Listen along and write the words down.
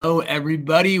Hello,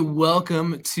 everybody.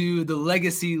 Welcome to the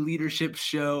Legacy Leadership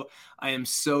Show. I am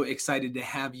so excited to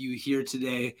have you here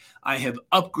today. I have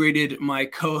upgraded my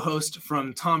co-host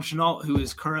from Tom Chenault, who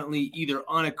is currently either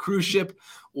on a cruise ship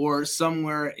or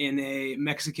somewhere in a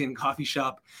Mexican coffee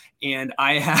shop. And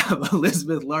I have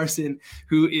Elizabeth Larson,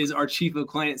 who is our Chief of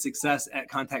Client Success at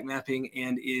Contact Mapping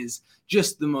and is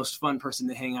just the most fun person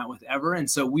to hang out with ever. And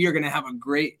so we are going to have a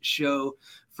great show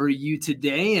for you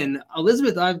today. And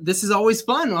Elizabeth, this is always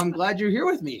fun. I'm glad you're here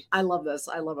with me. I love this.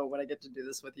 I love it when I get to do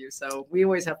this with you. So we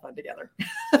always have fun together.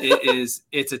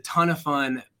 It's a ton of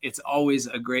fun. It's always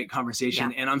a great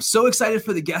conversation. Yeah. And I'm so excited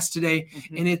for the guest today.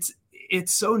 Mm-hmm. And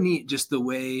it's so neat just the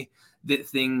way that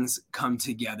things come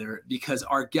together, because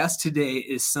our guest today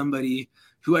is somebody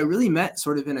who I really met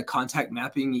sort of in a contact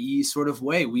mapping-y sort of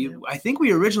way. I think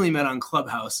we originally met on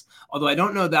Clubhouse, although I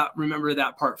don't remember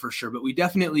that part for sure, but we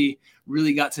definitely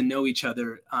really got to know each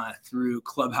other through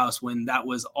Clubhouse when that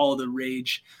was all the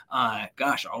rage. A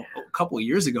couple of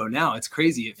years ago now. It's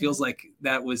crazy. It feels like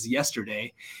that was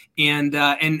yesterday. And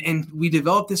we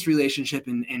developed this relationship,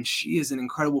 and she is an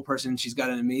incredible person. She's got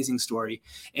an amazing story.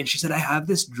 And she said, I have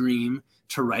this dream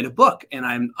to write a book, and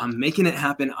I'm making it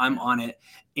happen. I'm on it.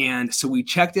 And so we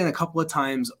checked in a couple of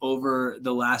times over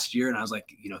the last year, and I was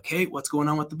like, Kate, what's going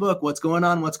on with the book? What's going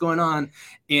on?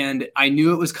 And I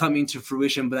knew it was coming to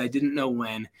fruition, but I didn't know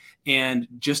when. And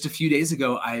just a few days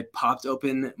ago, I popped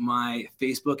open my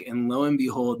Facebook, and lo and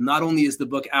behold, not only is the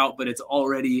book out, but it's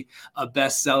already a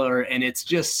bestseller. And it's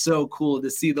just so cool to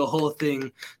see the whole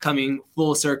thing coming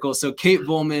full circle. So Kate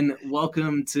Volman,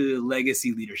 welcome to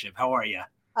Legacy Leadership. How are you?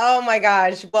 Oh my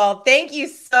gosh. Well, thank you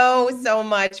so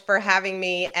much for having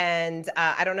me. And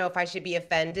I don't know if I should be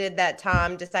offended that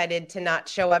Tom decided to not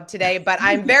show up today, but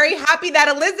I'm very happy that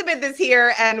Elizabeth is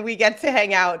here and we get to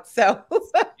hang out. So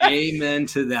amen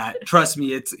to that. Trust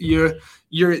me, it's you're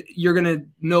going to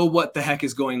know what the heck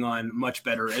is going on much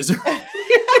better as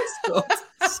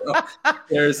so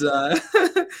there's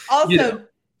also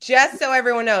just so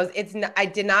everyone knows, I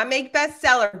did not make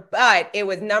bestseller, but it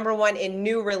was number one in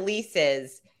new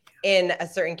releases in a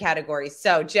certain category.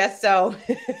 So just so.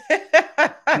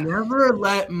 Never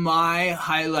let my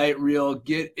highlight reel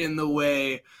get in the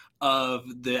way of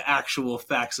the actual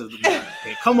facts of the book.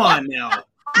 Okay, come on now.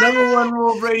 Number one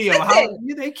rule of radio.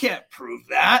 They can't prove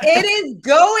that. It is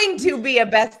going to be a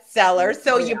bestseller.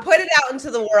 So you put it out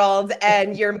into the world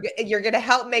and you're going to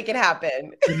help make it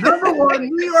happen. Number one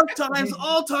New York Times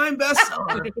all-time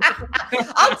bestseller.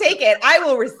 I'll take it. I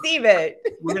will receive it.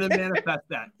 We're going to manifest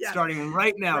that starting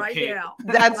right now, Kate. Now.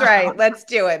 That's right. Let's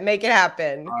do it. Make it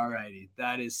happen. All righty.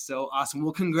 That is so awesome.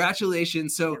 Well,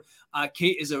 congratulations. So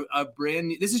Kate is a brand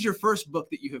new, this is your first book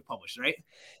that you have published, right?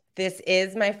 This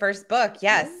is my first book.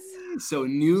 Yes. So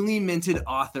newly minted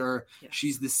author. Yes.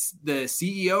 She's the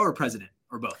CEO or president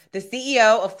or both? The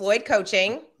CEO of Floyd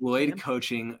Coaching.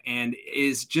 Coaching, and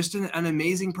is just an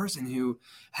amazing person who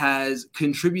has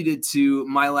contributed to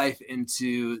my life and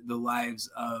to the lives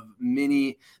of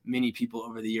many, many people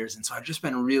over the years. And so I've just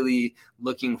been really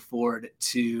looking forward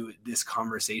to this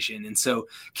conversation. And so,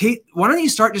 Kate, why don't you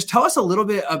start? Just tell us a little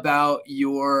bit about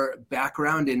your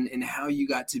background and how you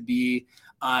got to be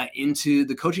into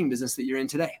the coaching business that you're in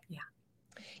today.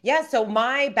 Yeah. So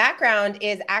my background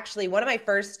is actually one of my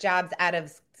first jobs out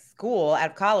of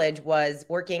college was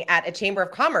working at a chamber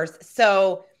of commerce.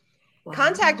 So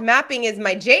contact mapping is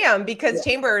my jam because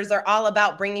chambers are all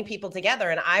about bringing people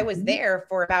together. And I was there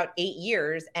for about 8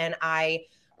 years, and I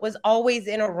was always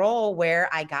in a role where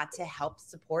I got to help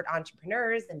support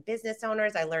entrepreneurs and business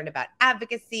owners. I learned about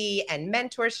advocacy and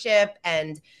mentorship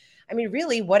and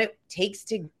really what it takes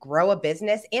to grow a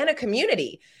business and a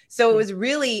community. So it was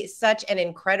really such an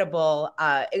incredible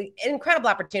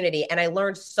opportunity. And I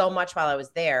learned so much while I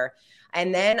was there.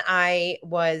 And then I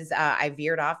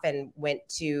veered off and went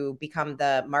to become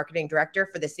the marketing director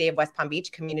for the City of West Palm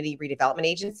Beach Community Redevelopment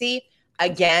Agency.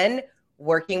 Again,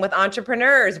 working with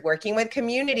entrepreneurs, working with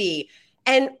community.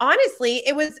 And honestly,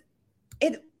 it was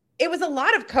a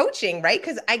lot of coaching, right?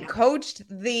 Because I coached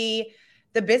the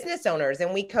business owners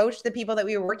and we coached the people that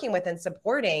we were working with and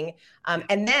supporting.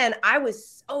 And then I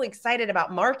was so excited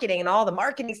about marketing and all the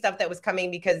marketing stuff that was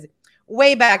coming, because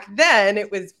way back then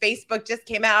it was Facebook just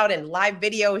came out and live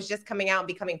video was just coming out and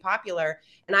becoming popular.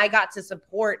 And I got to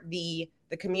support the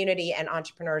community and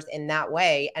entrepreneurs in that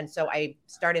way. And so I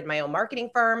started my own marketing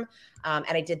firm, and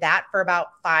I did that for about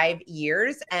 5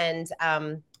 years. And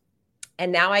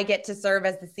now I get to serve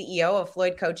as the CEO of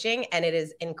Floyd Coaching, and it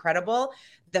is incredible.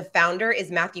 The founder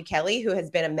is Matthew Kelly, who has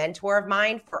been a mentor of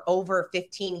mine for over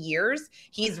 15 years.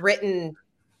 He's written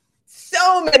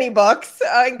so many books,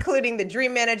 including The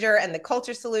Dream Manager and The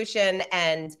Culture Solution.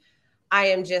 And I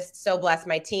am just so blessed.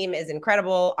 My team is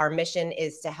incredible. Our mission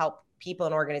is to help people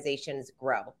and organizations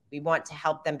grow. We want to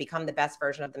help them become the best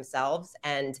version of themselves.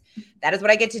 And that is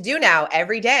what I get to do now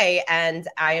every day. And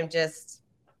I am just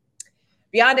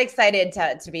beyond excited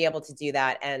to be able to do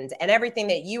that. And everything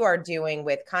that you are doing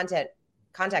with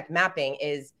contact mapping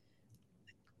is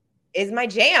my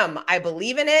jam. I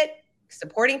believe in it.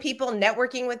 Supporting people,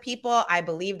 networking with people. I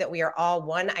believe that we are all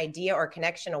one idea or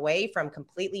connection away from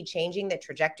completely changing the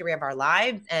trajectory of our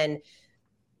lives, and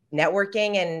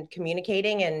networking and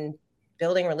communicating and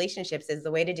building relationships is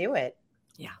the way to do it.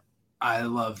 Yeah. I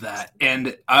love that.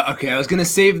 And okay, I was going to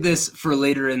save this for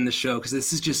later in the show because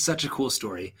this is just such a cool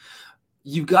story.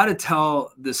 You've got to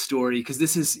tell the story because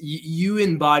this is, you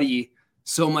embody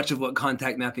so much of what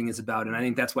contact mapping is about. And I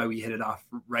think that's why we hit it off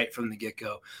right from the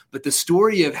get-go. But the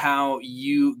story of how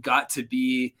you got to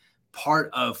be part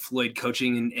of Floyd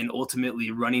Coaching and ultimately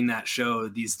running that show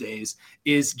these days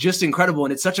is just incredible.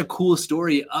 And it's such a cool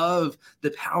story of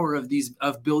the power of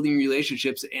building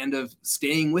relationships and of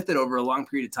staying with it over a long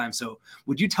period of time. So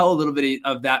would you tell a little bit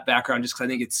of that background, just because I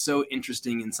think it's so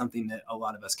interesting and something that a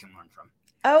lot of us can learn from?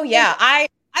 Oh yeah. I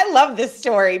love this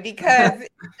story because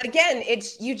again,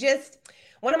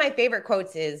 one of my favorite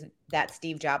quotes is that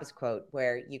Steve Jobs quote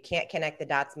where you can't connect the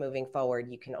dots moving forward.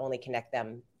 You can only connect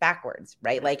them backwards.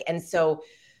 Right. And so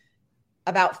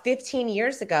about 15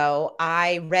 years ago,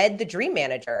 I read The Dream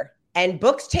Manager, and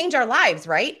books change our lives.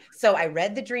 Right. So I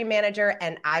read The Dream Manager,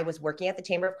 and I was working at the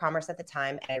Chamber of Commerce at the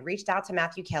time. And I reached out to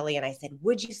Matthew Kelly and I said,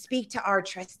 would you speak to our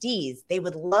trustees? They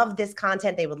would love this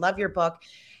content. They would love your book.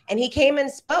 And he came and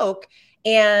spoke,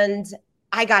 and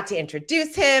I got to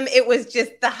introduce him. It was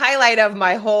just the highlight of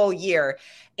my whole year.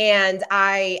 And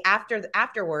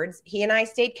afterwards, he and I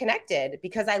stayed connected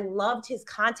because I loved his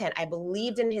content. I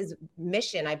believed in his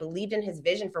mission. I believed in his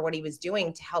vision for what he was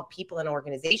doing to help people and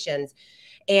organizations.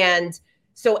 And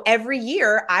so every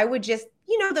year I would just,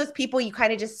 those people you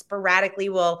kind of just sporadically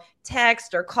will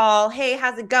text or call, hey,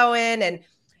 how's it going?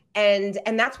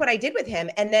 And that's what I did with him.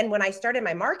 And then when I started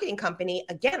my marketing company,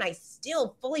 again, I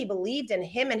still fully believed in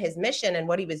him and his mission and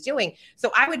what he was doing.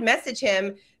 So I would message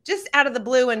him just out of the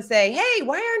blue and say, hey,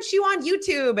 why aren't you on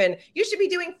YouTube? And you should be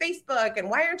doing Facebook. And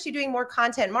why aren't you doing more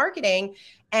content marketing?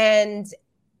 And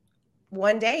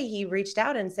one day he reached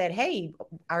out and said, hey,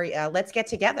 let's get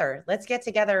together. Let's get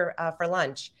together for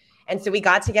lunch. And so we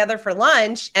got together for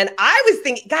lunch. And I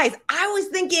was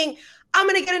thinking, I'm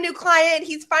going to get a new client.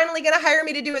 He's finally going to hire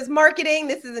me to do his marketing.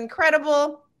 This is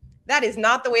incredible. That is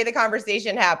not the way the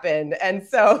conversation happened. And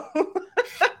so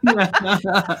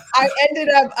I ended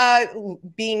up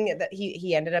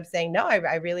he ended up saying, no,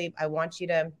 I want you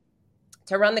to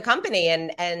run the company.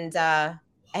 And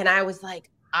I was like,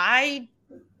 I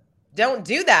don't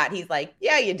do that. He's like,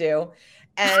 yeah, you do.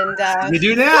 And you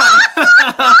do now.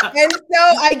 And so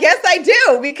I guess I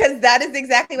do, because that is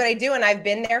exactly what I do. And I've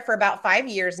been there for about 5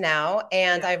 years now,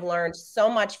 and I've learned so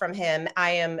much from him.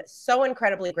 I am so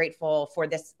incredibly grateful for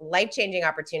this life-changing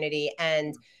opportunity.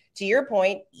 And to your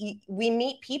point, we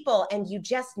meet people and you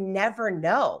just never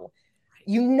know.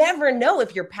 You never know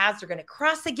if your paths are going to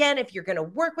cross again, if you're going to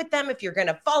work with them, if you're going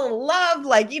to fall in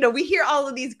love. We hear all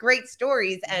of these great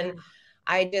stories, and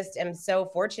I just am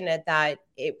so fortunate that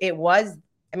it was,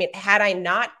 had I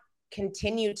not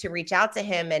continued to reach out to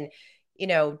him and,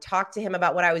 talk to him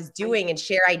about what I was doing and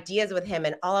share ideas with him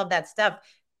and all of that stuff,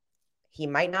 he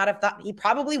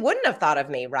probably wouldn't have thought of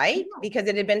me, right? Because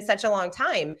it had been such a long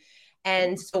time.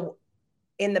 And so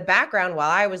in the background,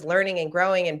 while I was learning and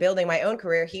growing and building my own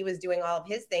career, he was doing all of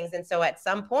his things. And so at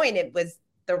some point it was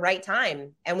the right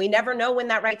time, and we never know when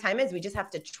that right time is. We just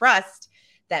have to trust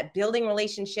that building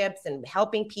relationships and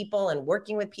helping people and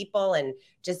working with people and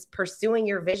just pursuing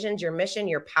your visions, your mission,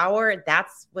 your power,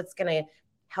 that's what's going to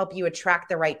help you attract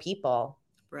the right people.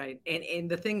 Right.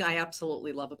 And the thing I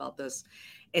absolutely love about this,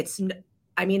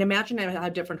 imagine how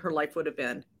different her life would have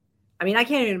been. I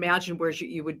can't even imagine where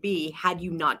you would be had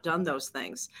you not done those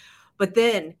things. But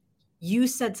then you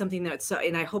said something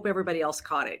and I hope everybody else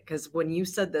caught it, because when you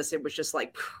said this, it was just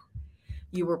like,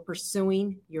 you were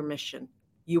pursuing your mission.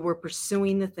 You were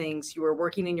pursuing the things, you were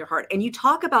working in your heart. And you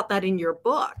talk about that in your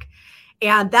book.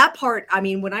 And that part,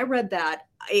 when I read that,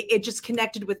 it just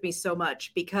connected with me so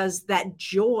much, because that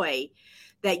joy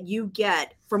that you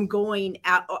get from going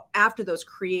after those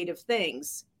creative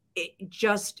things,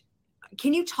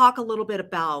 can you talk a little bit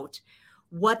about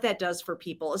what that does for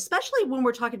people, especially when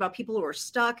we're talking about people who are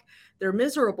stuck, they're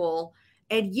miserable,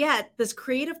 and yet this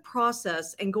creative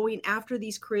process and going after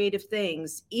these creative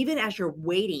things, even as you're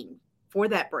waiting for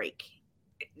that break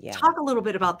Talk a little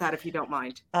bit about that if you don't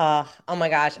mind. Oh my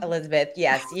gosh, Elizabeth.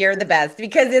 Yes, you're the best,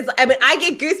 because I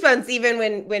get goosebumps even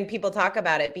when people talk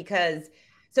about it, because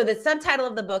so the subtitle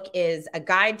of the book is A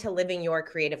Guide to Living Your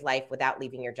Creative Life Without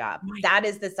Leaving Your Job. Right. That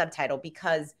is the subtitle,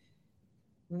 because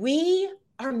we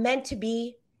are meant to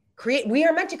create. We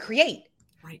are meant to create.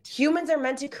 Right. Humans are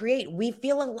meant to create. We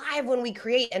feel alive when we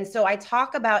create. And so I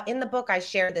talk about, in the book, I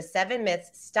share the 7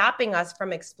 myths stopping us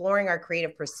from exploring our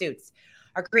creative pursuits.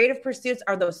 Our creative pursuits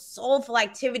are those soulful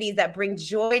activities that bring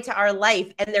joy to our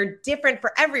life, and they're different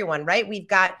for everyone, right? We've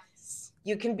got,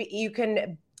 you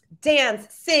can dance,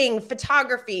 sing,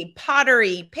 photography,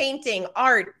 pottery, painting,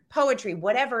 art, poetry,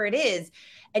 whatever it is,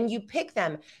 and you pick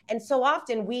them. And so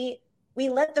often we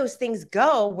let those things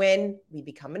go when we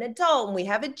become an adult and we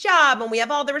have a job and we have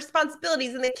all the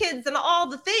responsibilities and the kids and all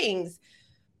the things.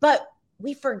 But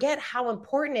we forget how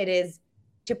important it is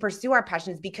to pursue our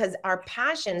passions, because our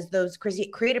passions, those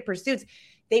creative pursuits,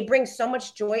 they bring so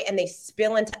much joy and they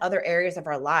spill into other areas of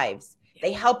our lives.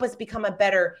 They help us become a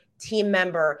better team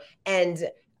member and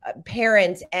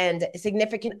parent and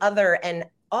significant other and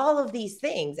all of these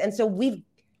things. And so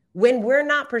when we're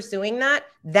not pursuing that,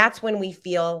 that's when we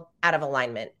feel out of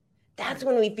alignment. That's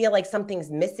when we feel like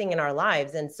something's missing in our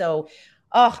lives. And so,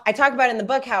 I talk about in the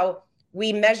book how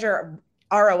we measure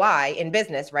ROI in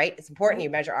business, right? It's important you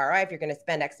measure ROI. If you're going to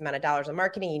spend X amount of dollars on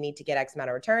marketing, you need to get X amount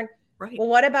of return. Right. Well,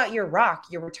 what about your ROC,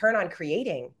 your return on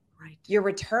creating? Right. Your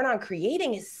return on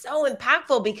creating is so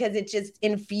impactful because it just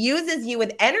infuses you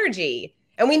with energy.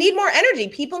 And we need more energy.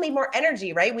 People need more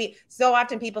energy, right? So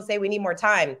often people say we need more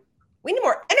time. We need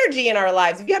more energy in our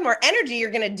lives. If you have more energy,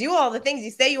 you're going to do all the things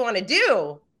you say you want to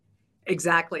do.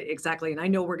 Exactly. And I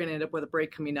know we're going to end up with a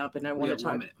break coming up, and I want to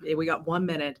talk. We got 1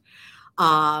 minute.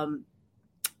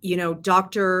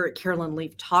 Dr. Carolyn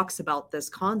Leaf talks about this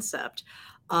concept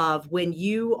of when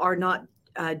you are not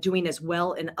doing as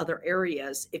well in other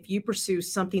areas, if you pursue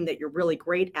something that you're really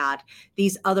great at,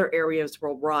 these other areas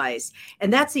will rise.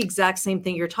 And that's the exact same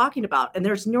thing you're talking about. And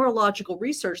there's neurological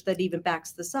research that even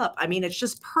backs this up. I mean, it's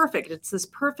just perfect. It's this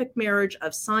perfect marriage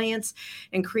of science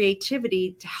and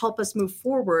creativity to help us move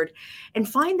forward and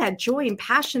find that joy and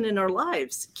passion in our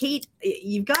lives. Kate,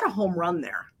 you've got a home run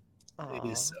there. It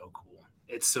is so cool.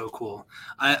 It's so cool.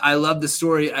 I love the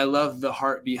story. I love the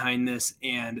heart behind this.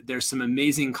 And there's some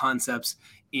amazing concepts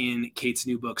in Kate's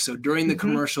new book. So during the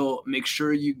commercial, make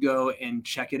sure you go and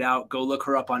check it out. Go look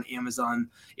her up on Amazon.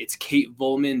 It's Kate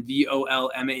Volman, Volman.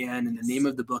 And the name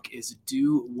of the book is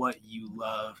Do What You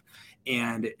Love.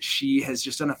 And she has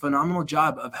just done a phenomenal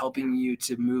job of helping you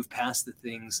to move past the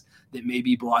things that may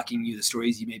be blocking you, the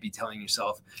stories you may be telling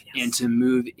yourself, and to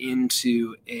move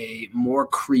into a more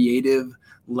creative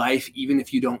life, even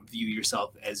if you don't view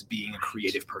yourself as being a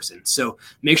creative person. So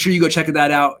make sure you go check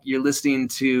that out. You're listening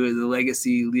to the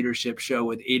Legacy Leadership Show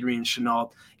with Adrian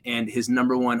Chenault and his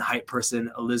number one hype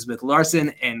person, Elizabeth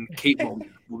Larson, and Kate Volman.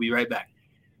 We'll be right back.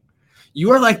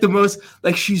 You are like the most,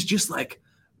 like, she's just like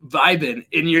vibing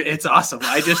in your, it's awesome.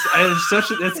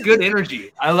 It's good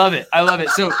energy. I love it.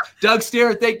 So Doug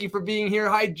Stair, thank you for being here.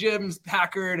 Hi, Jim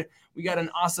Packard. We got an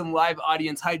awesome live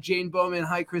audience. Hi, Jane Bowman.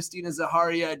 Hi, Christina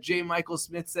Zaharia. J. Michael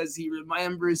Smith says he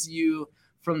remembers you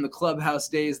from the Clubhouse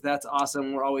days. That's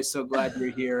awesome. We're always so glad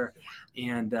you're here.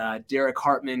 And Derek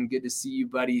Hartman, good to see you,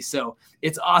 buddy. So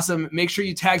it's awesome. Make sure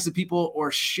you tag some people or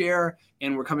share,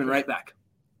 and we're coming right back.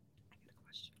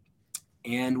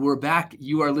 And we're back.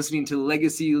 You are listening to the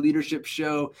Legacy Leadership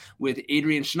Show with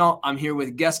Adrian Chenault. I'm here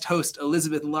with guest host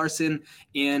Elizabeth Larson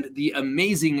and the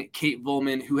amazing Kate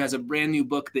Volman, who has a brand new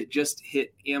book that just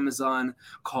hit Amazon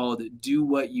called Do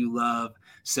What You Love.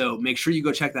 So make sure you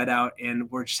go check that out. And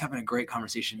we're just having a great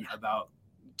conversation about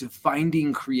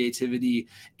finding creativity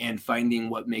and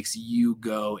finding what makes you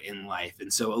go in life.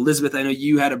 And so, Elizabeth, I know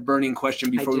you had a burning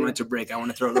question before we went to break. I want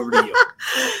to throw it over to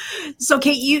you. So,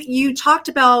 Kate, you talked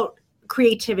about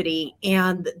creativity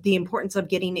and the importance of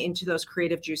getting into those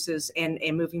creative juices and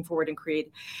moving forward and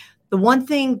create. The one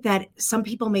thing that some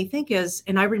people may think is,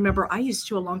 and I remember I used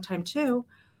to a long time too,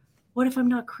 what if I'm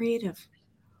not creative?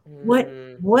 What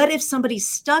if somebody's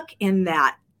stuck in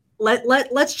that?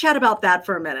 Let's chat about that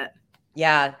for a minute.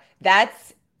 Yeah,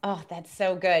 that's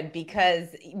so good, because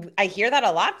I hear that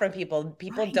a lot from people.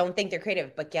 People don't think they're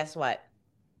creative, but guess what?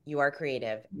 You are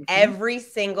creative. Every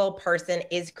single person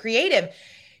is creative.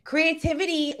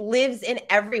 Creativity lives in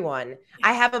everyone.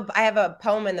 I have a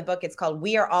poem in the book. It's called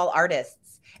We Are All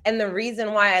Artists. And the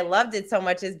reason why I loved it so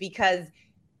much is because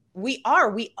We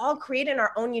all create in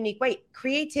our own unique way.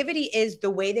 Creativity is the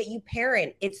way that you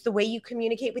parent. It's the way you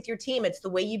communicate with your team. It's the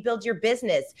way you build your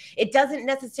business. It doesn't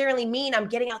necessarily mean I'm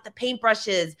getting out the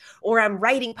paintbrushes or I'm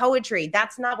writing poetry.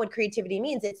 That's not what creativity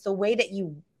means. It's the way that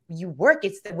you work.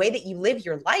 It's the way that you live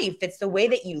your life. It's the way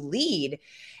that you lead.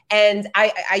 And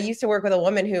I used to work with a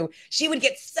woman who she would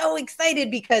get so excited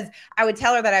because I would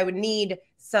tell her that I would need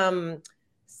some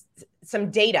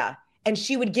data. And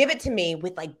she would give it to me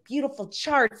with like beautiful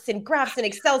charts and graphs and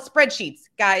Excel spreadsheets.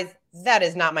 Guys, that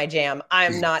is not my jam.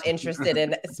 I'm not interested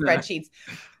in spreadsheets.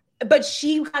 But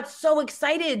she got so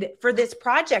excited for this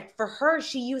project. For her,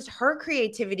 she used her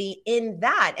creativity in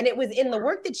that. And it was in the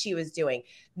work that she was doing.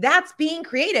 That's being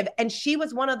creative. And she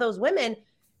was one of those women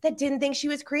that didn't think she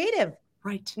was creative.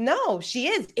 Right. No, she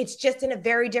is. It's just in a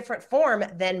very different form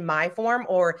than my form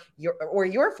or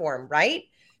your form, right?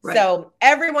 Right. So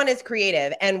everyone is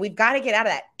creative and we've got to get out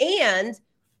of that. And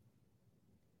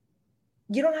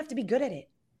you don't have to be good at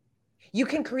it. You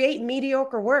can create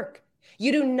mediocre work.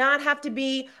 You don't have to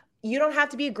be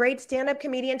a great stand-up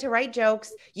comedian to write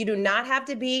jokes. You do not have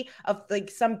to be like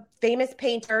some famous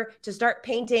painter to start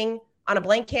painting on a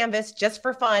blank canvas just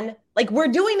for fun. Like, we're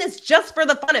doing this just for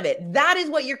the fun of it. That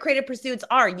is what your creative pursuits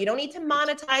are. You don't need to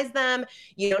monetize them.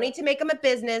 You don't need to make them a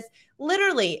business.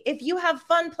 Literally, if you have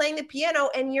fun playing the piano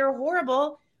and you're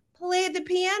horrible, play the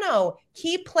piano,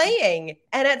 keep playing.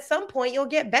 And at some point you'll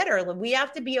get better. We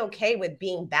have to be okay with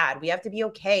being bad. We have to be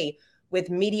okay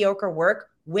with mediocre work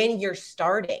when you're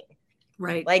starting.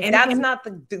 Right. Like, that's not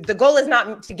the goal is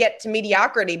not to get to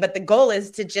mediocrity, but the goal is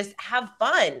to just have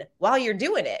fun while you're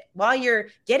doing it, while you're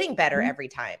getting better every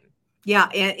time. Yeah.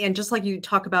 And just like you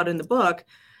talk about in the book,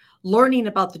 learning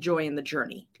about the joy in the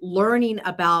journey, learning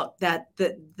about that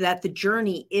the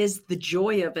journey is the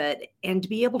joy of it, and to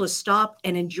be able to stop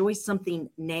and enjoy something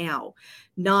now,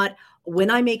 not when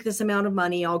I make this amount of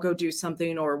money, I'll go do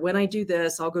something, or when I do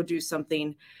this, I'll go do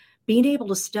something. Being able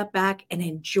to step back and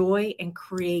enjoy and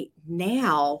create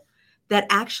now, that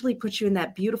actually puts you in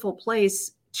that beautiful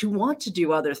place to want to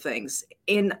do other things.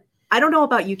 And I don't know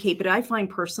about you, Kate, but I find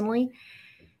personally,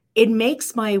 it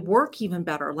makes my work even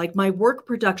better. Like, my work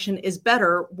production is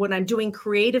better when I'm doing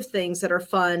creative things that are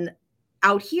fun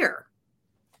out here.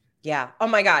 Yeah. Oh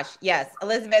my gosh. Yes.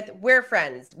 Elizabeth, we're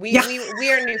friends. We are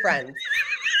new friends.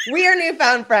 We are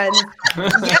newfound friends.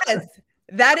 Yes.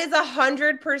 That is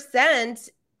 100%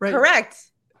 right.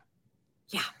 Correct.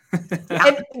 Yeah.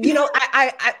 And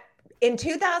I in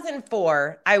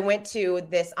 2004, I went to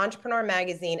this Entrepreneur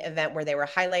Magazine event where they were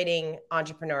highlighting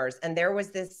entrepreneurs. And there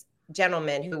was this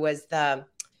gentleman who was the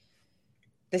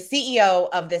CEO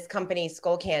of this company,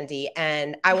 Skull Candy.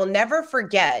 And I will never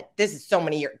forget, this is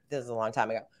a long time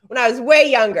ago, when I was way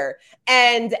younger.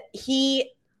 And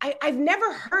I've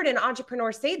never heard an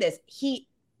entrepreneur say this.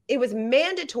 It was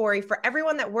mandatory for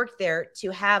everyone that worked there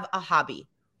to have a hobby.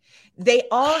 They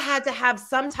all had to have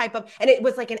some type of, and it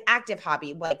was like an active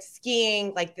hobby, like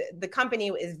skiing. Like the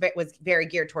company was very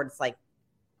geared towards like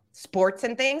sports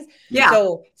and things. Yeah.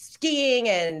 So skiing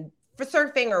and for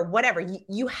surfing or whatever,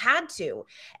 you had to.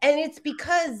 And it's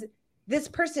because this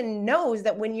person knows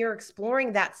that when you're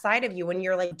exploring that side of you, when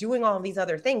you're like doing all of these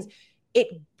other things, it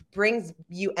brings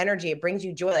you energy, it brings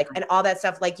you joy, like, and all that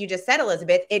stuff. Like you just said,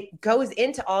 Elizabeth, it goes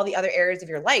into all the other areas of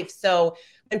your life. So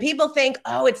when people think,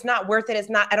 oh, it's not worth it,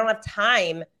 I don't have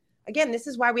time. Again, this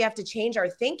is why we have to change our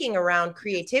thinking around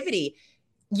creativity.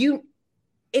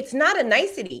 It's not a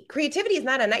nicety. Creativity is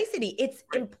not a nicety. It's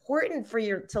important for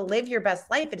you to live your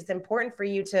best life. It's important for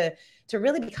you to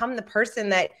really become the person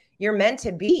that you're meant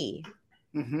to be.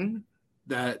 Mm-hmm.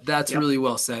 That's really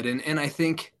well said. And I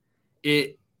think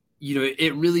it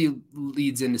really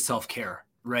leads into self-care,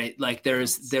 right? Like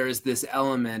there's this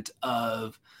element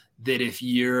of that if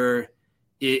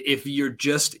you're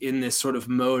just in this sort of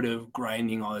mode of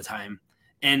grinding all the time,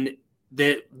 and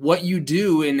that what you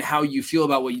do and how you feel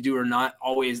about what you do are not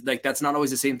always like, that's not always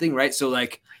the same thing, right? So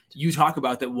like you talk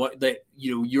about that,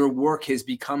 your work has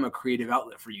become a creative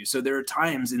outlet for you. So there are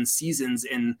times and seasons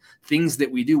and things that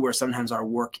we do where sometimes our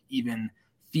work even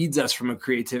feeds us from a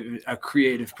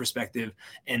creative perspective.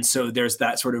 And so there's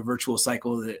that sort of virtual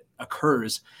cycle that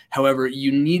occurs. However,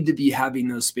 you need to be having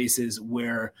those spaces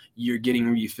where you're getting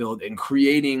refilled, and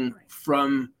creating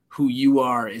from who you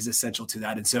are is essential to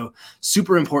that. And so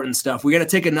super important stuff. We got to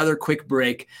take another quick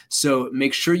break. So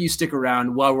make sure you stick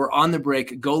around. While we're on the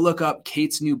break, go look up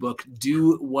Kate's new book,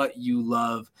 Do What You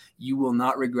Love. You will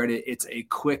not regret it. It's a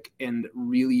quick and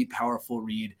really powerful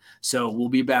read. So we'll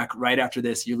be back right after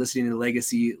this. You're listening to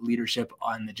Legacy Leadership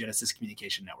on the Genesis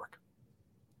Communication Network.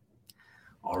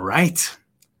 All right.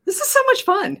 This is so much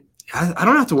fun. I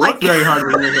don't have to work very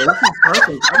hard when you're here. This is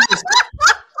perfect.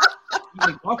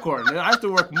 eating popcorn. I have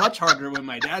to work much harder when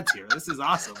my dad's here. This is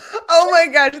awesome. Oh my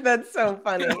gosh, that's so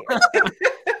funny.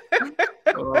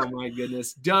 Oh my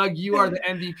goodness. Doug, you are the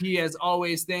MVP as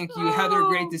always. Thank you. Heather,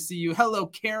 great to see you. Hello,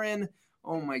 Karen.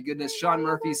 Oh my goodness. Sean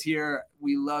Murphy's here.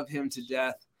 We love him to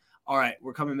death. All right,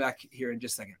 we're coming back here in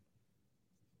just a second.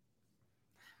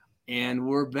 And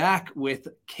we're back with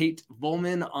Kate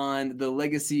Volman on the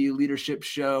Legacy Leadership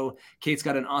Show. Kate's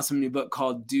got an awesome new book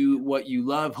called Do What You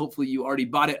Love. Hopefully you already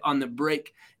bought it on the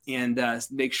break, and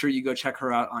make sure you go check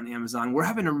her out on Amazon. We're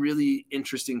having a really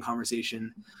interesting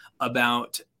conversation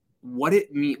about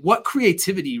what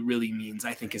creativity really means.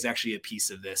 I think is actually a piece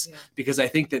of this, because I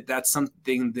think that that's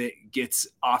something that gets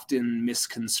often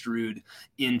misconstrued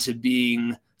into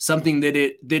being something that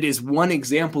is one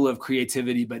example of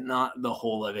creativity, but not the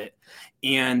whole of it.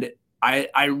 And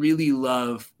I really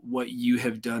love what you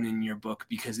have done in your book,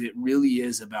 because it really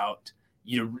is about,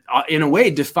 in a way,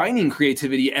 defining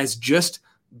creativity as just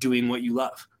doing what you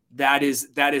love. That is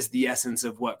the essence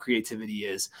of what creativity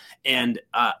is. And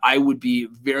I would be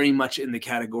very much in the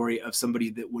category of somebody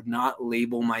that would not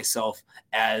label myself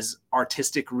as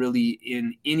artistic really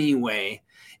in any way.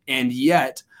 And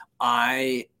yet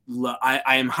I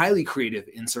am highly creative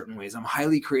in certain ways. I'm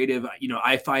highly creative.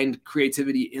 I find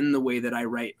creativity in the way that I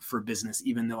write for business,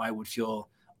 even though I would feel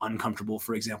uncomfortable,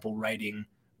 for example, writing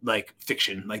like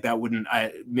fiction. Like that wouldn't,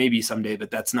 maybe someday,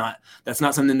 but that's not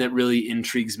something that really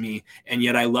intrigues me. And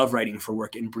yet I love writing for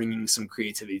work and bringing some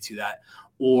creativity to that,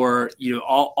 or,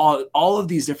 all of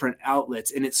these different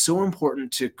outlets. And it's so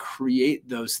important to create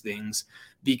those things,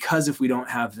 because if we don't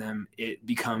have them,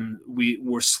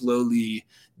 we're slowly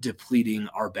depleting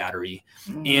our battery.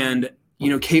 And,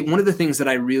 Kate, one of the things that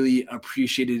I really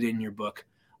appreciated in your book,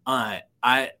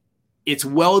 it's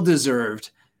well-deserved.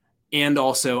 And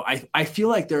also, I feel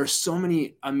like there are so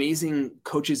many amazing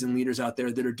coaches and leaders out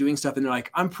there that are doing stuff, and they're like,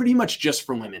 I'm pretty much just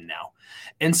for women now.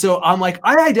 And so I'm like,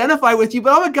 I identify with you,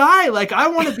 but I'm a guy. Like, I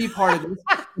want to be part of this.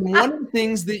 And one of the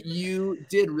things that you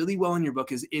did really well in your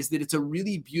book is that it's a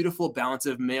really beautiful balance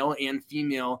of male and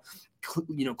female,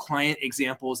 client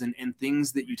examples and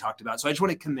things that you talked about. So I just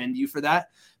want to commend you for that,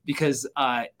 because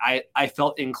I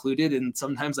felt included, and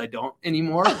sometimes I don't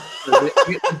anymore. So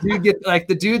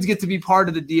the dudes get to be part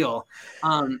of the deal.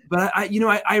 But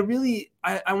I really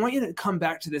want you to come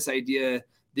back to this idea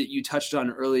that you touched on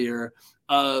earlier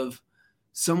of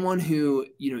someone who,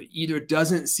 either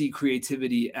doesn't see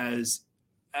creativity as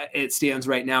it stands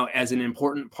right now as an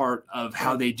important part of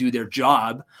how they do their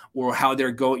job, or how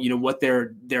they're going, what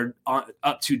they're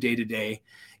up to day to day,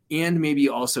 and maybe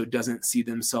also doesn't see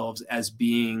themselves as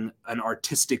being an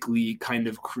artistically kind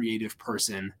of creative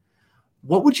person.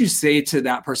 What would you say to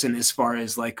that person as far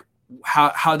as like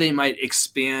how they might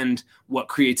expand what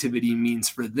creativity means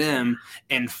for them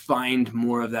and find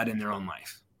more of that in their own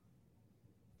life?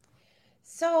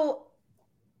 So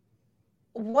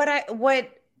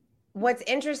what's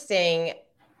interesting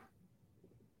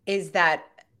is that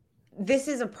this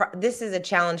is a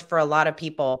challenge for a lot of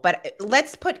people, but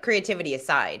let's put creativity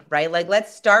aside, right? Like,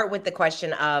 let's start with the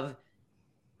question of,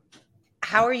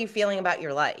 how are you feeling about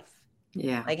your life?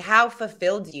 Yeah. Like, how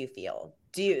fulfilled do you feel?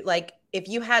 Do you, like, if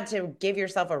you had to give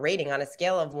yourself a rating on a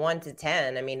scale of 1 to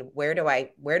 10, I mean, where do I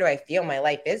feel my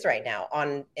life is right now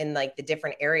in like the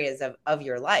different areas of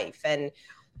your life? And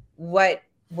what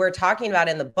we're talking about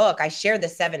in the book, I share the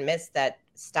 7 myths that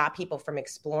stop people from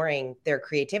exploring their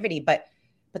creativity, but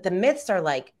the myths are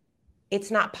like, it's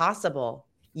not possible.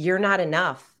 You're not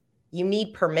enough. You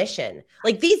need permission.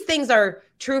 Like, these things are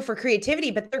true for creativity,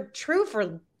 but they're true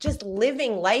for just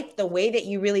living life the way that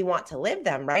you really want to live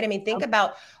them, right? I mean, think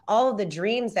about all of the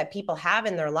dreams that people have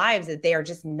in their lives that they are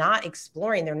just not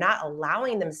exploring. They're not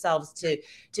allowing themselves to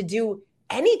do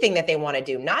anything that they want to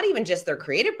do, not even just their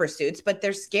creative pursuits, but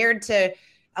they're scared to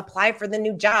apply for the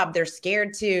new job. They're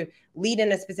scared to lead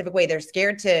in a specific way. They're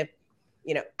scared to,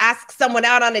 ask someone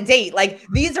out on a date. Like,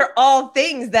 these are all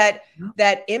things that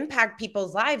impact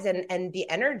people's lives and the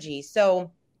energy.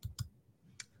 So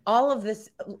all of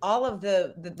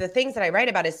the things that I write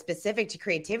about is specific to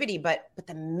creativity, but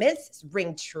the myths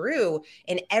ring true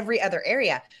in every other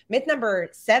area. Myth number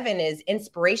 7 is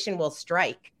inspiration will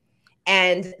strike.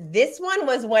 And this one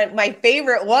was my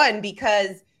favorite one,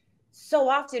 because so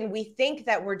often we think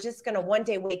that we're just going to one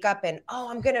day wake up and,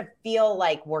 I'm going to feel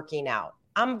like working out.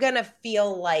 I'm going to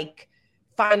feel like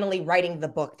finally writing the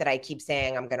book that I keep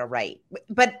saying I'm going to write.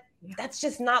 But that's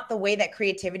just not the way that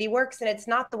creativity works. And it's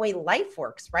not the way life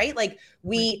works, right? Like,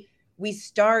 we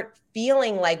start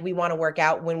feeling like we want to work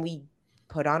out when we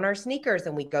put on our sneakers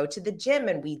and we go to the gym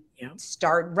and we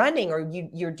start running, or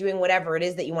you're doing whatever it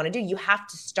is that you want to do. You have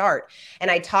to start. And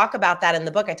I talk about that in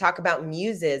the book. I talk about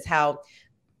muses, how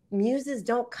muses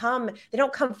don't come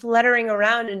fluttering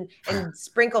around and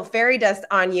sprinkle fairy dust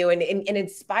on you and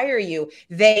inspire you.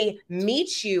 They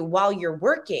meet you while you're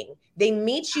working. They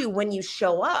meet you when you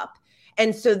show up.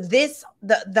 And so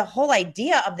the whole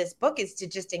idea of this book is to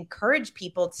just encourage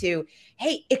people to,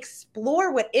 hey,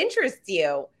 explore what interests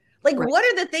you. Like, what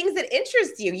are the things that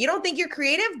interest you? You don't think you're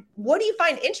creative? What do you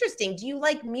find interesting? Do you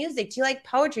like music? Do you like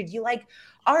poetry? Do you like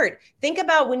art? Think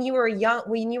about when you were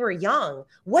young.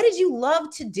 What did you love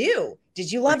to do?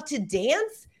 Did you love to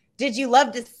dance? Did you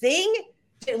love to sing?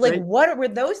 Like, what were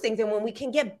those things? And when we can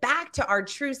get back to our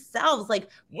true selves, like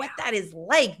what that is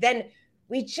like, then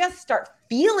we just start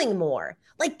feeling more.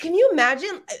 Like, can you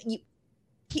imagine?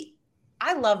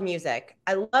 I love music.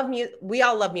 I love music. We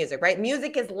all love music, right?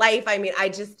 Music is life. I mean,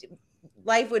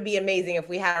 life would be amazing if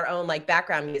we had our own like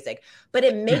background music, but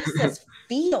it makes us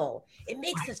feel. It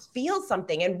makes us feel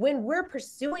something. And when we're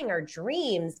pursuing our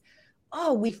dreams,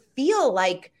 we feel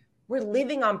like we're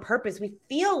living on purpose. We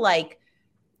feel like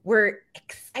we're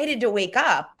excited to wake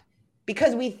up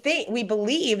because we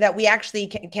believe that we actually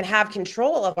can have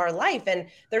control of our life. And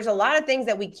there's a lot of things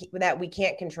that we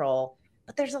can't control,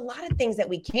 but there's a lot of things that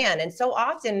we can. And so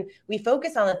often we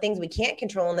focus on the things we can't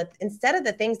control instead of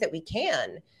the things that we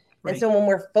can. And so when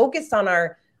we're focused on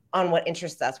what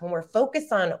interests us, when we're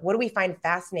focused on what do we find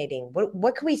fascinating,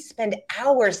 what can we spend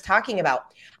hours talking about?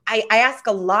 I ask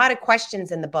a lot of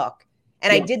questions in the book.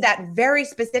 And I did that very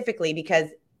specifically because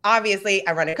obviously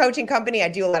I run a coaching company. I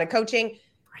do a lot of coaching.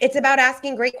 It's about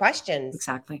asking great questions.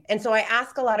 Exactly. And so I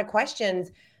ask a lot of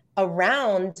questions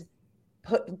around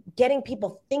getting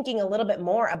people thinking a little bit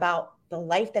more about the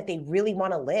life that they really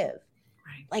want to live.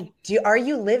 Like, are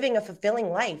you living a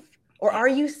fulfilling life? Or are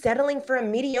you settling for a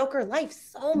mediocre life?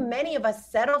 So many of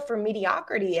us settle for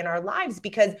mediocrity in our lives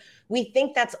because we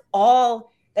think that's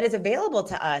all that is available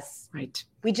to us. Right.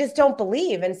 We just don't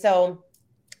believe. And so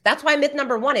that's why myth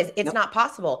number 1 is it's not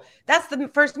possible. That's the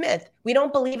first myth. We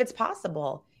don't believe it's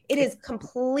possible. It is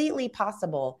completely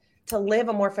possible to live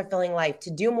a more fulfilling life,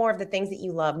 to do more of the things that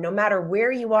you love, no matter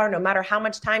where you are, no matter how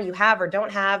much time you have or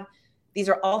don't have. These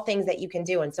are all things that you can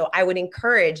do. And so I would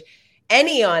encourage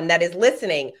anyone that is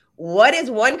listening, what is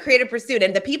one creative pursuit?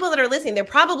 And the people that are listening, they're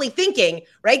probably thinking,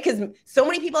 right? Because so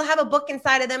many people have a book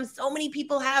inside of them. So many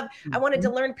people have, I wanted to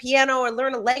learn piano or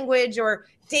learn a language or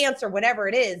dance or whatever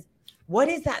it is. What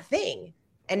is that thing?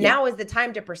 And now is the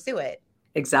time to pursue it.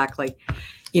 Exactly.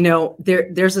 You know,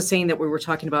 there's a saying that we were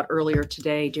talking about earlier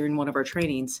today during one of our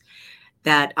trainings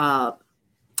that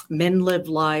men live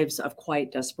lives of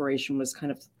quiet desperation was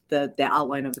kind of the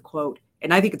outline of the quote.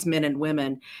 And I think it's men and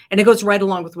women. And it goes right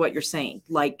along with what you're saying.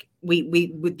 Like we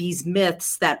with these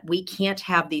myths that we can't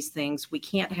have these things, we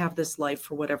can't have this life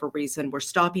for whatever reason, we're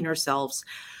stopping ourselves.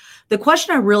 The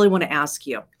question I really want to ask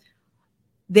you,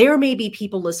 there may be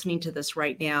people listening to this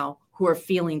right now who are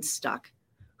feeling stuck,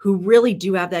 who really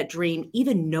do have that dream,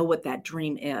 even know what that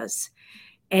dream is,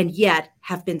 and yet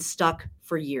have been stuck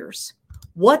for years.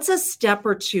 What's a step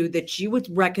or two that you would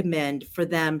recommend for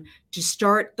them to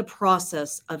start the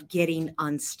process of getting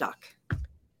unstuck?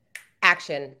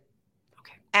 Action.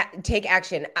 Okay. Take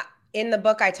action. In the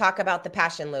book, I talk about the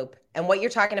passion loop. And what you're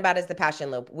talking about is the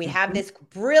passion loop. We have this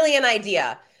brilliant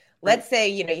idea. Let's say,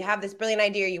 you have this brilliant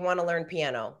idea. You want to learn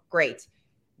piano. Great.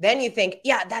 Then you think,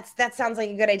 that sounds like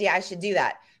a good idea. I should do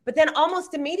that. But then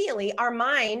almost immediately our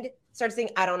mind starts saying,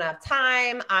 I don't have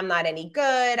time. I'm not any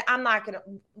good.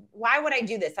 Why would I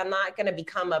do this? I'm not going to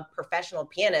become a professional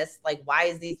pianist. Like,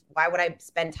 why would I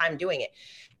spend time doing it?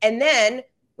 And then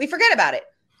we forget about it.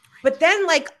 But then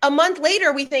like a month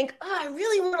later, we think, I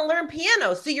really want to learn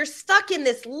piano. So you're stuck in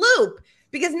this loop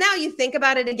because now you think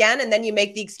about it again and then you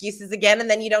make the excuses again and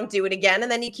then you don't do it again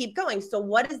and then you keep going. So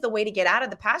what is the way to get out of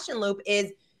the passion loop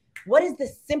is, what is the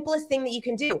simplest thing that you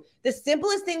can do? The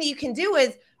simplest thing that you can do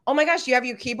is, oh my gosh, you have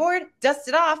your keyboard, dust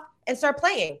it off and start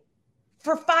playing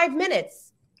for 5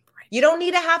 minutes. You don't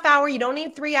need a half hour. You don't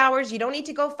need 3 hours. You don't need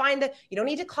to you don't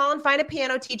need to call and find a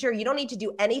piano teacher. You don't need to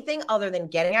do anything other than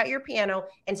getting out your piano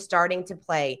and starting to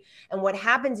play. And what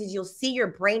happens is you'll see your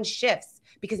brain shifts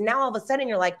because now all of a sudden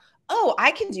you're like, oh,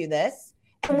 I can do this.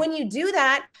 And when you do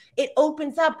that, it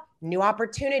opens up new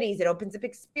opportunities. It opens up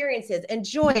experiences and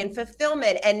joy and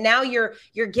fulfillment. And now you're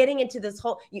getting into this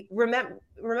whole,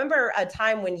 remember a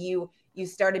time when you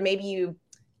started, maybe you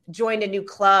joined a new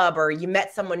club or you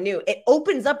met someone new. It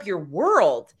opens up your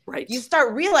world. Right. You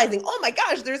start realizing, oh my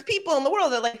gosh, there's people in the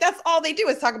world that that's all they do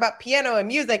is talk about piano and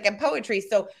music and poetry.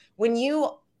 So when you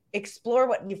explore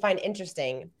what you find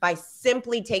interesting by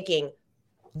simply taking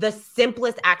the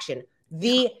simplest action,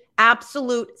 the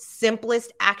absolute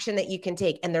simplest action that you can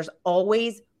take. And there's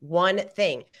always one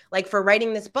thing. Like for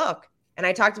writing this book, and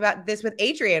I talked about this with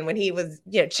Adrian when he was,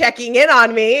 checking in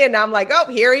on me, and I'm like, oh,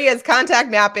 here he is contact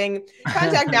mapping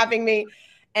me.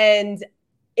 And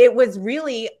it was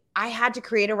really, I had to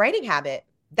create a writing habit.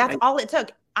 That's all it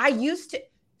took. I used to,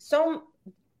 so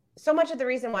much of the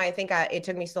reason why I think it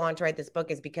took me so long to write this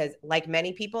book is because, like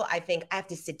many people, I think I have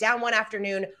to sit down one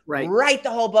afternoon, write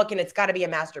the whole book, and it's got to be a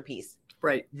masterpiece.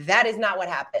 Right. That is not what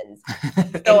happens.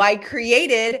 So I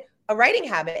created a writing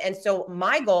habit. And so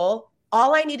my goal,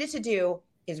 all I needed to do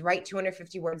is write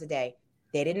 250 words a day.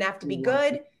 They didn't have to be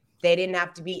good. They didn't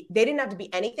have to be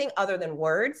anything other than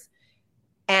words.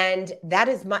 And that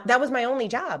was my only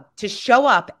job, to show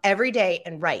up every day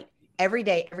and write every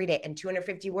day, and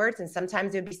 250 words. And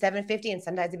sometimes it would be 750 and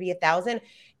sometimes it'd be 1,000.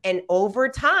 And over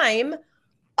time,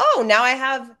 now I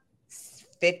have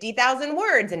 50,000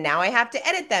 words, and now I have to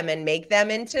edit them and make them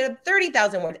into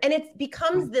 30,000 words. And it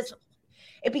becomes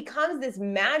this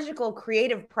magical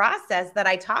creative process that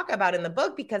I talk about in the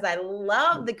book, because I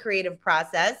love the creative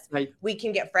process. Right. We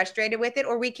can get frustrated with it,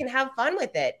 or we can have fun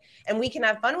with it. And we can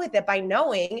have fun with it by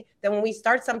knowing that when we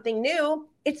start something new,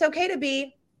 it's okay to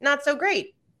be not so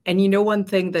great. And one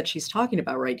thing that she's talking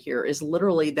about right here is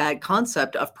literally that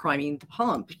concept of priming the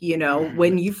pump.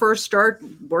 When you first start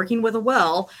working with a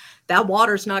well, that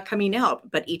water's not coming out.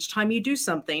 But each time you do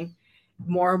something,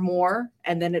 more and more,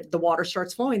 and then the water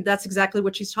starts flowing. That's exactly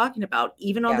what she's talking about.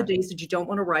 Even on the days that you don't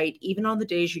want to write, even on the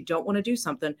days you don't want to do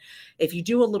something, if you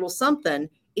do a little something,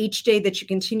 each day that you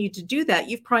continue to do that,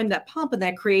 you've primed that pump, and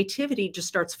that creativity just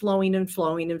starts flowing and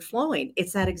flowing and flowing.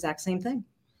 It's that exact same thing.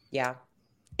 Yeah.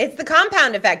 It's the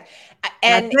compound effect.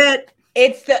 And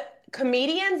it's the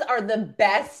comedians are the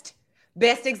best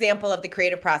example of the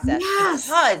creative process,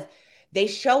 because they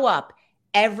show up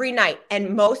every night.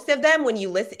 And most of them, when you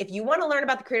listen, if you want to learn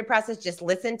about the creative process, just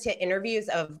listen to interviews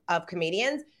of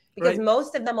comedians, because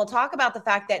most of them will talk about the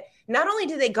fact that not only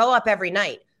do they go up every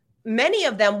night, many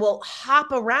of them will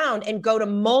hop around and go to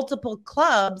multiple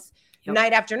clubs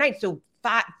night after night. So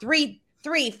 5,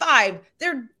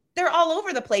 they're all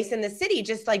over the place in the city,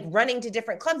 just like running to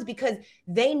different clubs, because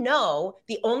they know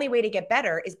the only way to get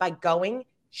better is by going,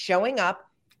 showing up,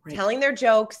 telling their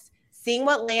jokes, seeing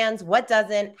what lands, what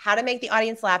doesn't, how to make the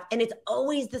audience laugh. And it's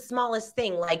always the smallest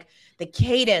thing, like the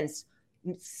cadence,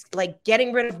 like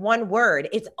getting rid of one word.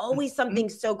 It's always something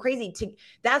so crazy.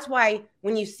 That's why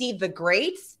when you see the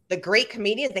great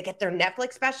comedians that get their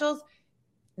Netflix specials,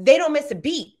 they don't miss a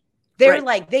beat. They're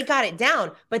like, they got it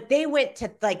down, but they went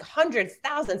to like hundreds,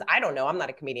 thousands. I don't know. I'm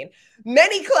not a comedian.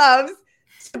 Many clubs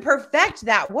to perfect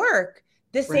that work.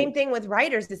 The same thing with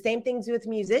writers, the same things with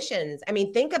musicians. I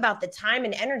mean, think about the time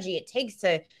and energy it takes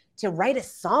to write a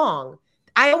song.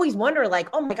 I always wonder, like,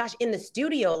 oh my gosh, in the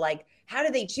studio, like, how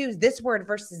do they choose this word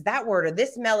versus that word, or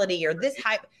this melody, or this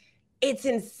hype? It's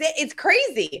insane. It's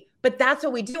crazy, but that's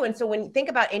what we do. And so when you think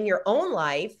about in your own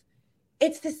life,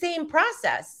 it's the same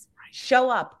process. Show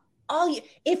up.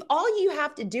 If all you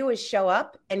have to do is show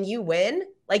up and you win,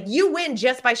 like you win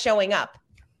just by showing up.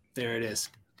 There it is.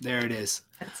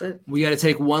 That's it. We got to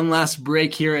take one last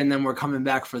break here, and then we're coming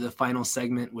back for the final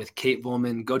segment with Kate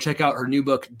Volman. Go check out her new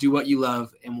book, Do What You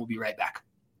Love, and we'll be right back.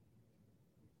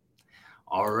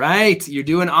 All right. You're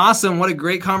doing awesome. What a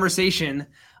great conversation.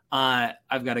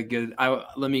 I've got a good,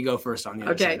 let me go first on the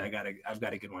other side. I've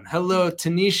got a good one. Hello,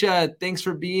 Tanisha. Thanks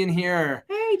for being here.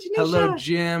 Hey, Tanisha. Hello,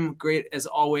 Jim. Great as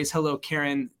always. Hello,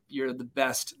 Karen. You're the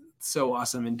best. So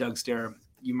awesome. And Doug Stair,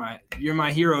 you're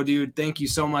my hero, dude. Thank you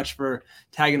so much for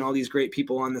tagging all these great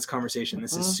people on this conversation.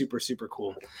 This is super, super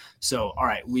cool. So, all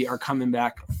right, we are coming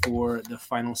back for the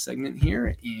final segment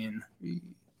here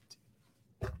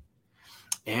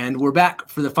and we're back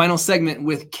for the final segment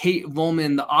with Kate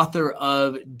Volman, the author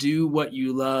of Do What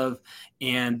You Love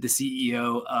and the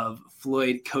CEO of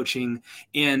Floyd Coaching.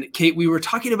 And Kate, we were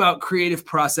talking about creative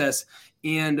process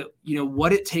and,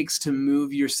 what it takes to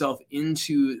move yourself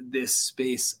into this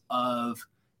space of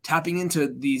tapping into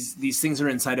these things that are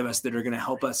inside of us that are going to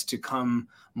help us to come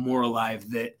more alive,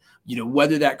 that,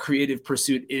 whether that creative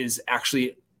pursuit is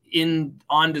actually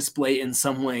on display in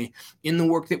some way in the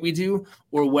work that we do,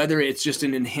 or whether it's just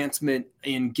an enhancement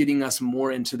in getting us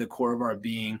more into the core of our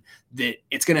being, that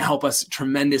it's going to help us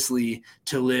tremendously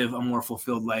to live a more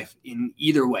fulfilled life in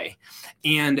either way.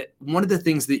 And one of the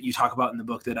things that you talk about in the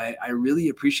book that I really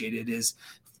appreciated is,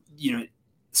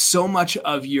 so much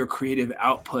of your creative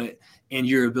output and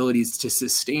your abilities to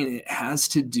sustain it has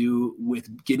to do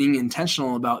with getting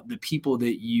intentional about the people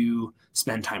that you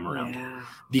spend time around.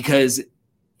 Because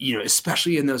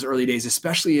especially in those early days,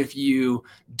 especially if you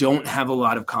don't have a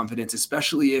lot of confidence,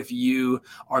 especially if you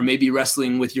are maybe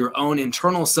wrestling with your own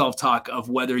internal self-talk of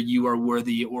whether you are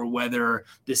worthy or whether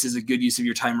this is a good use of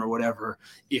your time or whatever.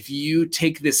 If you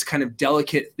take this kind of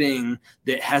delicate thing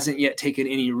that hasn't yet taken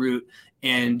any root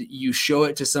and you show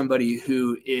it to somebody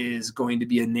who is going to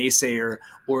be a naysayer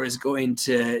or is going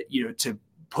to, to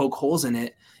poke holes in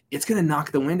it, it's going to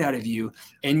knock the wind out of you.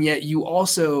 And yet you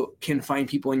also can find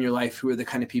people in your life who are the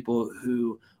kind of people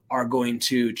who are going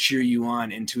to cheer you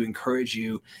on and to encourage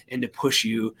you and to push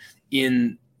you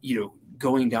in,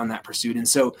 going down that pursuit. And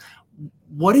so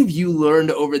what have you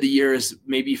learned over the years,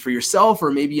 maybe for yourself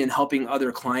or maybe in helping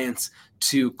other clients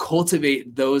to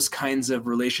cultivate those kinds of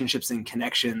relationships and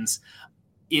connections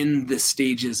in the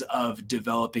stages of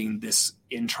developing this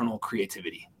internal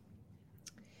creativity?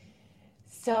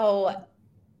 So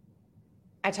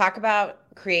I talk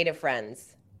about creative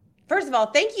friends. First of all,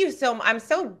 thank you I'm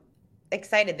so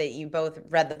excited that you both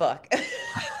read the book.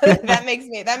 That makes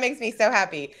me so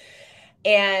happy.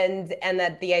 And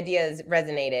that the ideas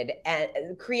resonated.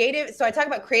 And so I talk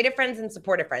about creative friends and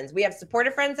supportive friends. We have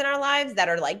supportive friends in our lives that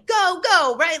are like,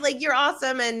 go, right? Like, you're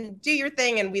awesome and do your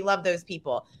thing. And we love those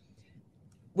people,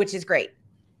 which is great.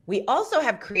 We also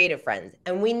have creative friends,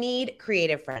 and we need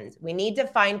creative friends. We need to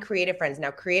find creative friends.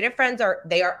 Now, creative friends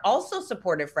are also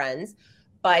supportive friends,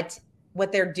 but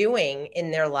what they're doing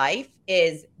in their life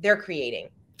is they're creating.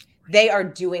 They are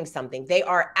doing something. They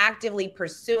are actively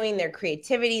pursuing their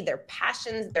creativity, their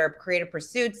passions, their creative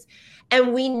pursuits.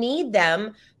 And we need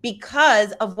them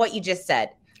because of what you just said.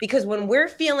 Because when we're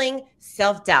feeling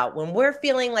self-doubt, when we're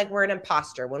feeling like we're an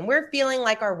imposter, when we're feeling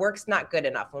like our work's not good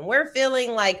enough, when we're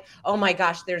feeling like, oh my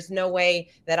gosh, there's no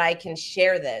way that I can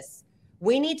share this,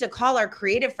 we need to call our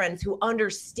creative friends who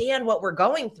understand what we're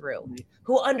going through,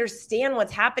 who understand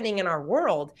what's happening in our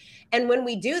world. And when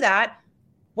we do that,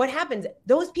 what happens?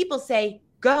 Those people say,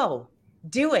 go,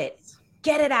 do it,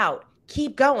 get it out,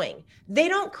 keep going. They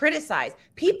don't criticize.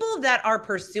 People that are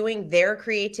pursuing their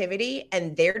creativity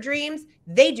and their dreams,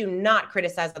 they do not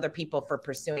criticize other people for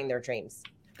pursuing their dreams.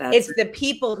 It's the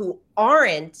people who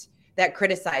aren't that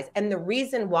criticize. And the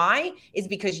reason why is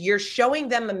because you're showing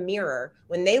them a mirror.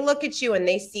 When they look at you and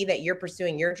they see that you're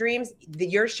pursuing your dreams,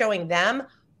 you're showing them,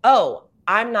 oh,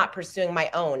 I'm not pursuing my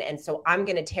own. And so I'm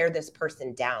going to tear this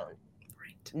person down.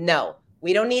 Right. No,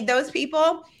 we don't need those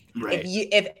people. Right.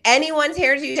 If anyone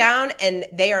tears you down and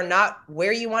they are not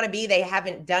where you want to be, they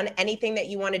haven't done anything that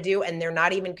you want to do, and they're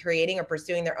not even creating or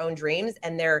pursuing their own dreams,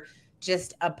 and they're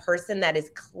just a person that is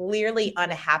clearly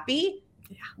unhappy,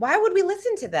 why would we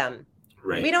listen to them?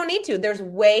 Right. We don't need to. There's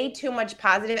way too much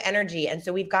positive energy. And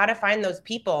so we've got to find those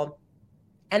people,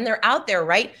 and they're out there,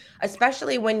 right?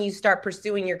 Especially when you start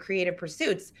pursuing your creative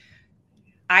pursuits.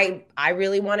 I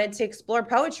really wanted to explore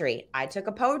poetry. I took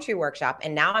a poetry workshop,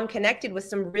 and now I'm connected with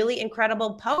some really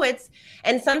incredible poets.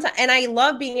 And I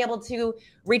love being able to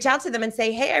reach out to them and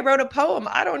say, hey, I wrote a poem.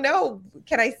 I don't know.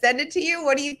 Can I send it to you?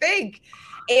 What do you think?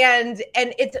 And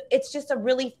it's just a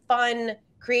really fun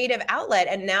creative outlet.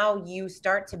 And now you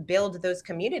start to build those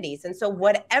communities. And so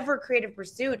whatever creative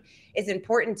pursuit is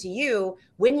important to you,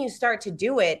 when you start to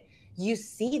do it, you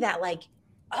see that, like,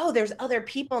 oh, there's other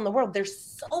people in the world.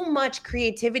 There's so much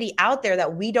creativity out there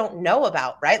that we don't know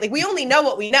about, right? Like, we only know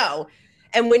what we know.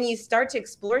 And when you start to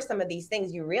explore some of these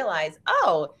things, you realize,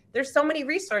 oh, there's so many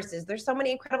resources. There's so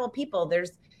many incredible people.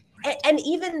 And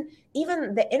even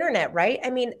the internet, right? I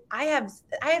mean, I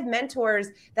have mentors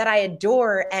that I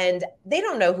adore, and they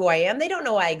don't know who I am. They don't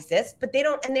know I exist, but they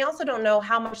also don't know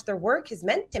how much their work has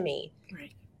meant to me.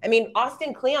 Right. I mean,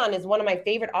 Austin Kleon is one of my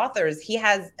favorite authors. He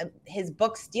has his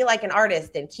book, Steal Like an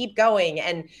Artist and Keep Going.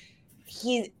 And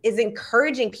he is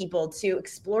encouraging people to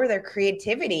explore their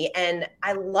creativity. And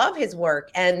I love his work.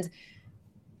 And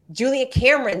Julia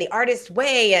Cameron, The Artist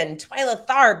Way, and Twyla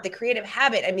Tharp, The Creative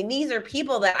Habit. I mean, these are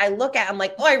people that I look at. I'm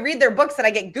like, oh, I read their books and I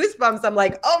get goosebumps. I'm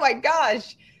like, oh my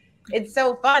gosh, it's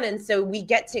so fun. And so we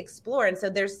get to explore. And so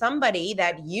there's somebody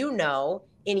that you know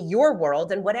in your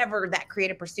world, and whatever that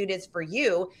creative pursuit is for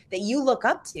you, that you look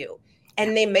up to.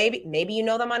 And they maybe you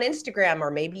know them on Instagram, or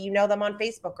maybe you know them on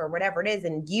Facebook, or whatever it is.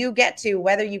 And you get to,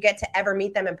 whether you get to ever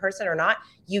meet them in person or not,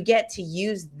 you get to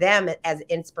use them as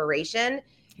inspiration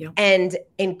and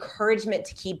encouragement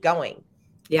to keep going.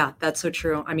 Yeah, that's so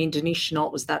true. I mean, Denise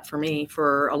Chenault was that for me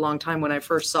for a long time. When I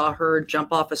first saw her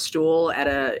jump off a stool at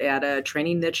a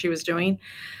training that she was doing,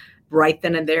 right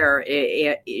then and there,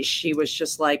 she was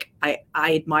just like, I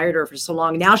admired her for so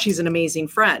long. Now she's an amazing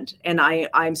friend. And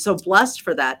I'm so blessed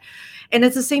for that. And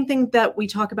it's the same thing that we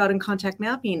talk about in contact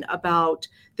mapping, about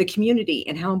the community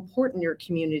and how important your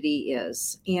community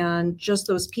is, and just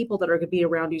those people that are going to be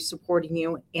around you, supporting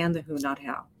you, and the who, not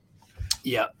how.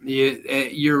 Yeah,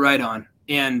 you're right on.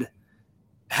 And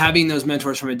having those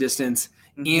mentors from a distance,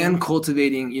 and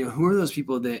cultivating, who are those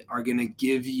people that are going to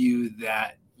give you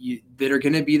that, that are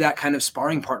going to be that kind of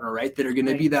sparring partner, right? That are going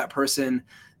to be that person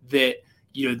that,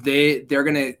 they're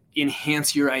going to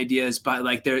enhance your ideas by,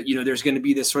 like, there's going to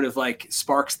be this sort of like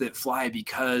sparks that fly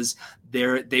because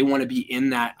they want to be in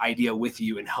that idea with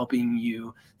you and helping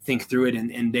you think through it,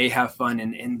 and they have fun.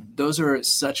 And those are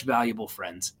such valuable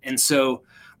friends. And so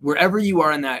wherever you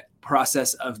are in that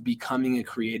process of becoming a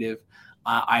creative,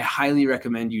 I highly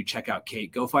recommend you check out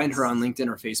Kate. Go find her on LinkedIn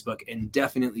or Facebook, and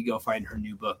definitely go find her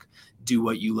new book, Do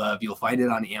What You Love. You'll find it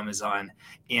on Amazon.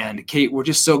 And Kate, we're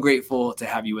just so grateful to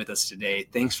have you with us today.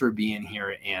 Thanks for being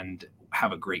here, and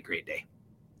have a great, great day.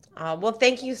 Well,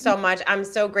 thank you so much. I'm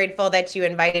so grateful that you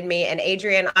invited me. And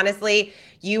Adrian, honestly,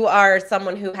 you are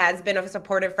someone who has been a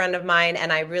supportive friend of mine,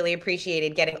 and I really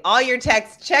appreciated getting all your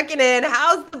texts, checking in.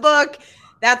 How's the book?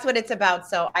 That's what it's about.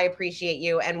 So I appreciate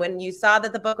you. And when you saw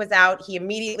that the book was out, you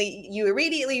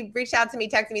immediately reached out to me,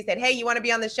 texted me, said, hey, you want to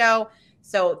be on the show?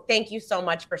 So thank you so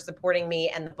much for supporting me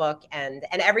and the book, and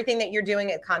everything that you're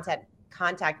doing at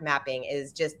Contact Mapping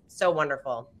is just so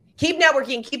wonderful. Keep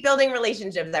networking, keep building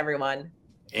relationships, everyone.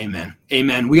 Amen.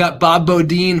 Amen. We got Bob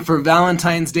Bodine for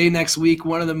Valentine's Day next week.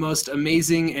 One of the most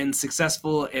amazing and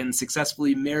successful and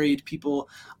successfully married people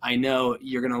I know.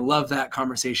 You're going to love that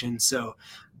conversation. So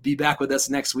be back with us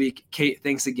next week. Kate,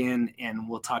 thanks again, and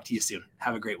we'll talk to you soon.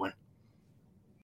 Have a great one.